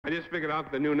just figured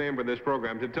out the new name for this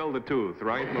program, To Tell the Tooth,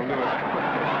 right? We'll do it.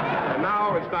 And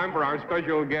now it's time for our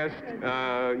special guest.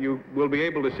 You will be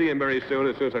able to see him very soon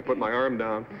as I put my arm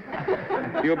down.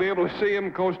 You'll be able to see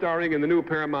him co-starring in the new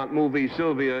Paramount movie,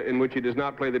 Sylvia, in which he does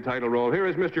not play the title role. Here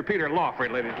is Mr. Peter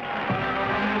Lawford, ladies and gentlemen.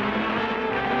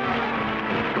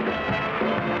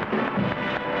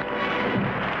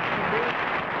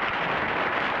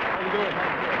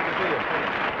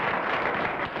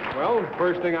 Well,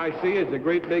 first thing I see is a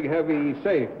great big heavy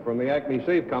safe from the Acme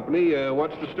Safe Company.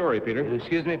 What's the story, Peter?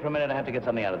 Excuse me for a minute, I have to get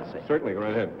something out of the safe. Certainly, go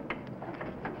right ahead.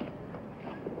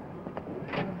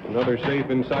 Another safe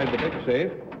inside the big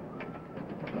safe.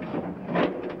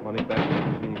 Money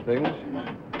bags and things.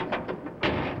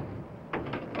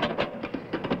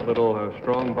 A little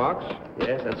strong box.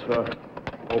 Yes, that's for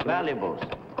valuables.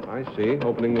 I see.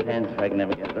 Opening the... And I can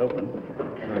never get it open.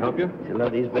 Can I help you? Do you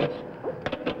love these bits?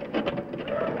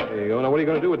 There you go. Now, what are you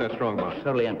going to do with that strong box?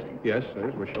 Totally empty. Yes,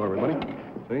 there's. We'll show everybody.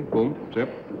 See? Boom. Zip.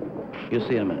 You'll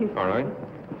see in a minute. All right.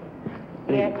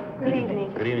 Yes. Good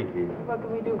evening. Good evening, Keith. What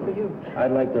can we do for you?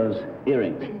 I'd like those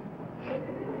earrings.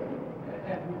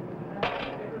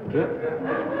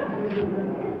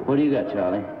 What do you got,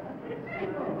 Charlie?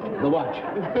 The watch.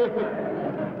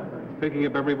 Picking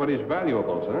up everybody's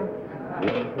valuables, huh?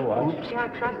 The watch. You're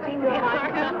not trusting me.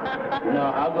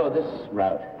 No, I'll go this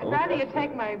route. I'd rather you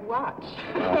take my watch.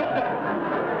 No,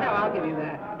 I'll give you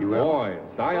that. You will? Boy,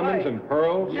 diamonds and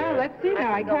pearls. No, let's see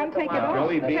now. I can't take it off.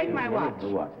 Jelly Take beans. my watch. The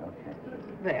watch, okay.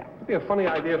 There. It'd be a funny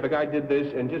idea if the guy did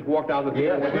this and just walked out of the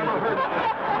theater. We've never heard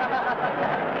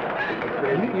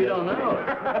of You don't know.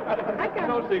 it.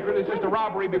 No secret. It's just a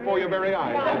robbery before your very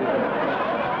eyes.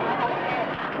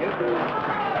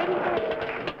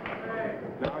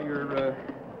 Now you're...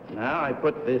 Now I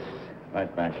put this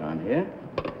white bash on here.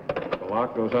 The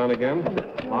lock goes on again.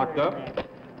 Locked up.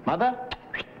 Mother?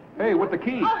 Hey, with the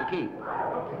key. The key.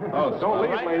 Oh, don't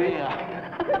leave, Right lady.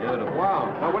 there. Beautiful.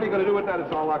 Wow. Now, what are you going to do with that?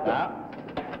 It's all locked up.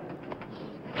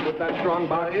 Put that strong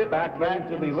box back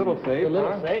into the little safe. The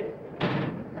little huh? safe.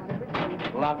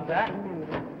 Lock that.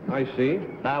 I see.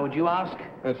 Now, would you ask?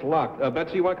 It's locked.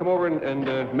 Betsy, you want to come over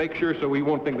and make sure so we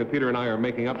won't think that Peter and I are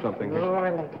making up something? Oh, I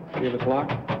like it. See if it's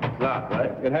locked? Lock,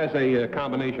 right? It has a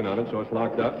combination on it, so it's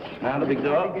locked up. Now the big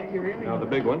door. Now the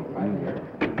big one. I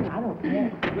don't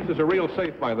care. This is a real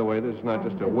safe, by the way. This is not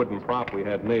just a wooden prop we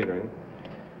had made or anything.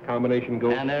 Combination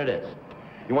goes... And there it is.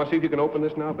 You want to see if you can open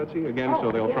this now, Betsy? Again,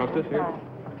 so they'll trust us here?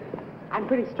 I'm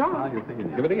pretty strong.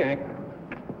 Give it a yank.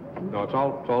 No, it's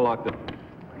all locked up.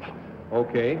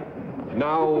 Okay.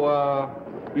 Now,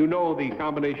 you know the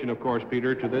combination, of course,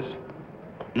 Peter, to this?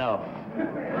 No.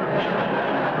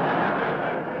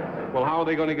 Well, how are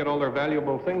they going to get all their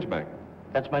valuable things back?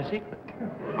 That's my secret.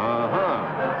 Uh-huh.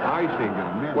 I see.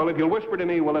 Well, if you'll whisper to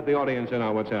me, we'll let the audience in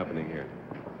on what's happening here.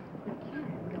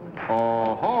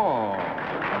 Oh-ho.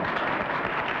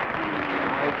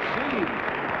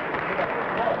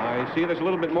 I see. There's a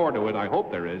little bit more to it. I hope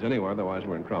there is, anyway, otherwise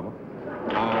we're in trouble.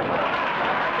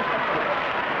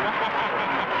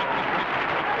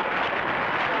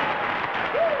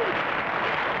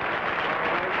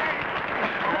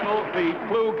 The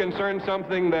clue concerns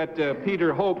something that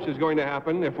Peter hopes is going to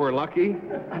happen if we're lucky,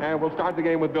 and we'll start the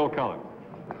game with Bill Cullen.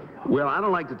 Well, I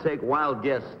don't like to take wild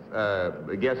guesses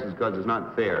because it's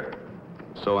not fair,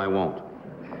 so I won't.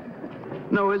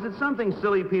 No, is it something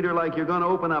silly, Peter, like you're going to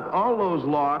open up all those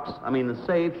locks, I mean the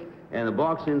safe, and the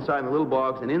box inside, the little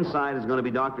box, and inside is going to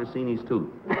be Dr. Sini's tooth?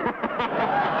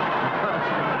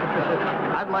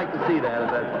 I'd like to see that. If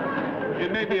that's...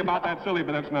 It may be about that silly,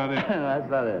 but that's not it. That's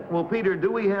not it. Well, Peter,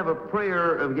 do we have a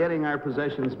prayer of getting our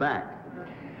possessions back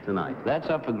tonight? That's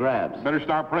up for grabs. Better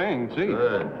start praying and see.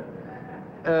 Good.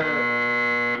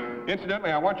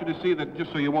 Incidentally, I want you to see that,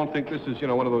 just so you won't think this is,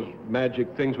 one of those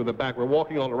magic things with the back. We're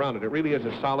walking all around it. It really is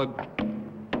a solid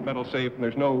metal safe, and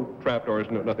there's no trapdoors,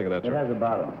 nothing of that It sort. has a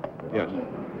bottom. Yes.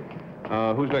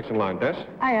 Who's next in line? Bess?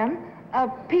 I am.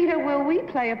 Peter, will we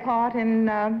play a part in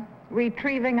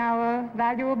retrieving our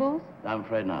valuables? I'm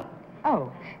afraid not.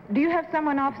 Oh. Do you have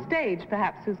someone off stage,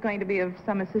 perhaps, who's going to be of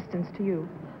some assistance to you?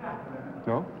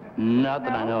 No? Not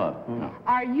that I know of. No.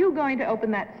 Are you going to open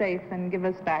that safe and give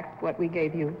us back what we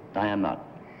gave you? I am not.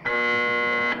 All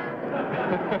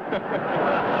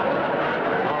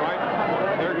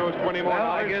right. There goes 20 more.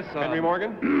 Well, I guess, Henry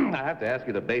Morgan? I have to ask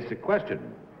you the basic question.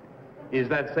 Is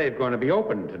that safe going to be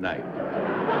open tonight?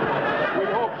 We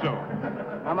hope so.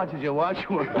 How much is your watch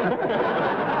worth?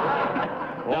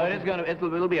 No, it is going to,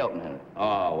 it'll be open, Henry.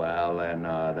 Oh, well, then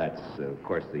that's, of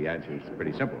course, the answer is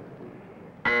pretty simple.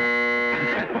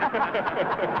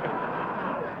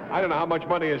 I don't know how much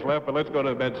money is left, but let's go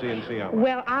to Betsy and see how much.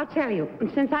 Well, I'll tell you,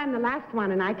 since I'm the last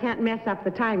one and I can't mess up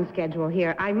the time schedule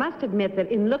here, I must admit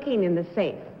that in looking in the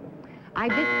safe, I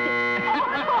just...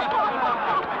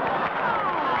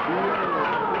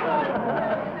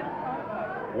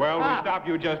 Well, we stopped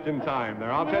you just in time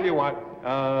there. I'll tell you what,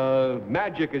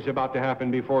 magic is about to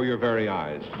happen before your very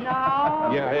eyes.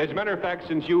 No. Yeah, as a matter of fact,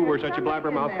 since you were such a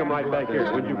blabbermouth, come right back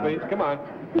here, would you please? Come on.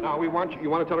 Now, you want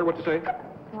to tell her what to say?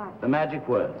 The magic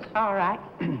words. All right.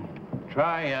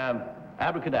 Try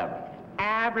abracadabra.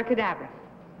 Abracadabra.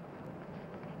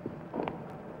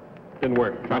 Didn't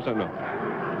work. Try something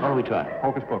else. What do we try?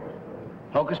 Hocus pocus.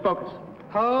 Hocus pocus.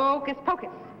 Hocus pocus.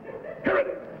 Hear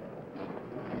it.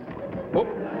 Oh,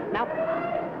 Nope.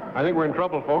 I think we're in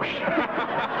trouble, folks.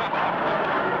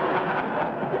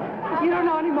 You don't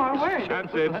know any more words.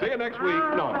 That's it. See you next week.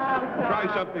 No. Try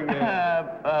something.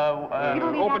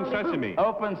 Open sesame.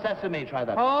 Open sesame. Try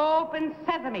that. Open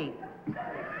sesame.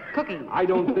 Cooking. I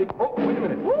don't think... Oh, wait a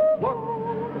minute.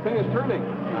 Look. The thing is turning.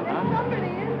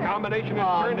 Combination is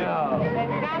turning. No.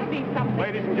 There's got to be something.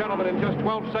 Ladies and gentlemen, in just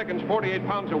 12 seconds, 48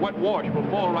 pounds of wet wash will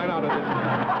fall right out of this.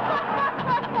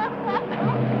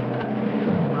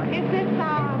 Is this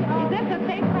a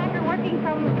safe cracker working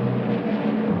from...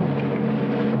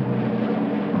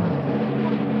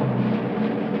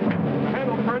 The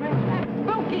handle's turning.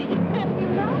 Spooky. You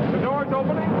know? The door's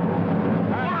opening.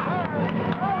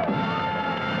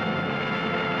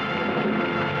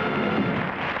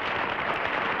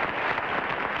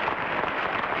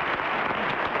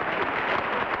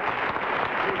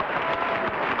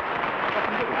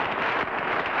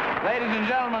 Ladies and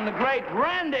gentlemen, the great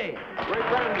Randi. Great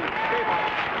Randi.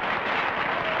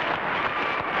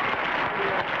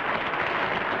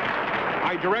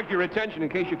 I direct your attention, in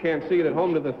case you can't see it at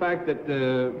home, to the fact that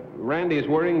Randi is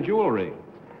wearing jewelry.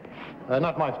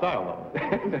 Not my style,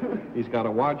 though. He's got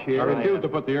a watch here. I refuse to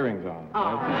put the earrings on.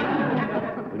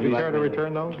 Would you care to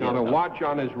return those? He's got a watch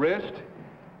on his wrist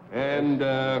and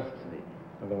a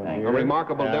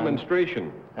remarkable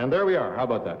demonstration. And there we are. How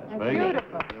about that? That's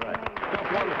beautiful.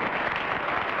 Just wonderful.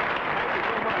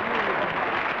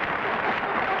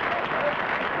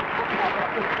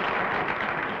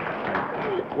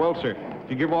 Well, sir,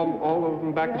 did you give all of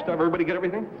them back the stuff? Everybody get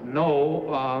everything? No,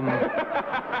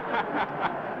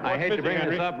 I hate to bring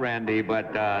this up, Randy,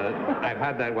 but I've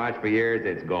had that watch for years.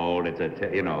 It's gold. It's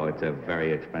it's a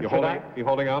very expensive. You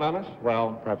holding out on us?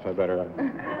 well, perhaps I better.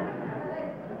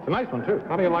 It's a nice one, too.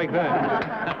 How do you like that?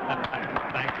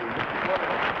 Thank you.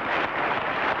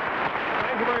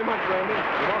 Thank you very much, Randy.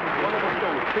 Wonderful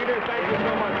study. Peter, thank you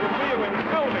so much. We'll see you in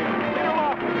Sylvia. Peter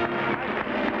Lawford.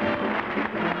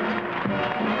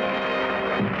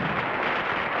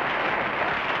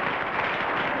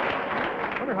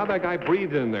 I wonder how that guy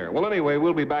breathed in there. Well, anyway,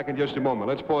 we'll be back in just a moment.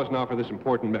 Let's pause now for this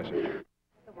important message.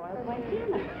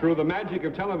 Through the magic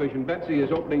of television, Betsy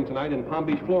is opening tonight in Palm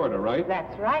Beach, Florida, right?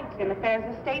 That's right. In Affairs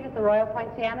of State at the Royal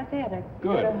Poinciana Theater.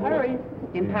 Good. Hurry.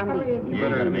 In Palm Beach.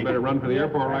 You better run for the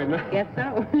airport right now. Guess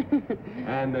so.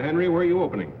 And, Henry, where are you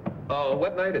opening? Oh,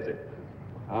 what night is it?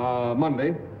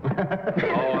 Monday.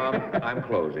 I'm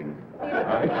closing.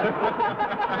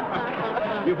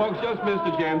 You folks just missed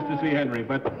a chance to see Henry,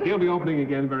 but he'll be opening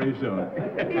again very soon.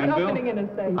 And Bill?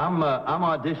 I'm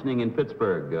auditioning in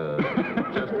Pittsburgh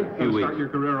just a few weeks. Start your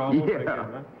career all over again,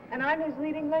 huh? And I'm his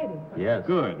leading lady. Yes.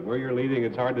 Good. Where you're leading,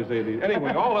 it's hard to say these.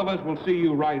 Anyway, all of us will see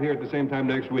you right here at the same time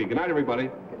next week. Good night, everybody.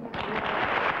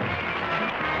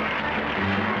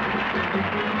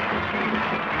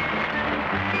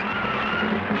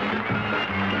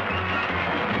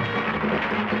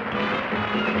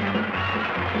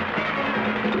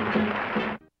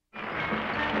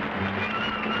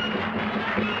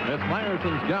 Bess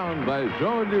Myerson's gown by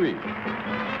Jean Louis.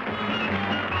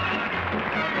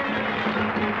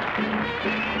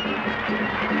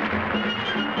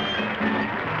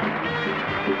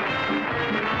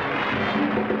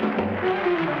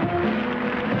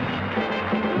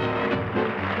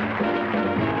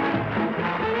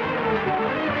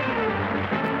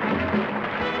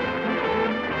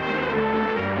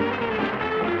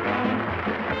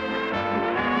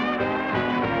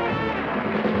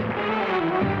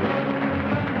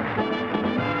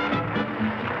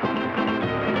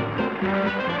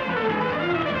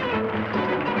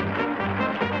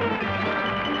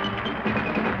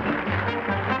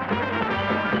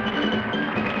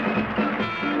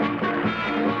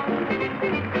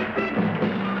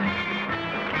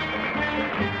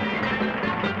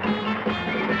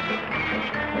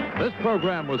 This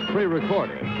program was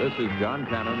pre-recorded. This is John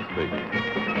Cannon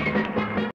speaking.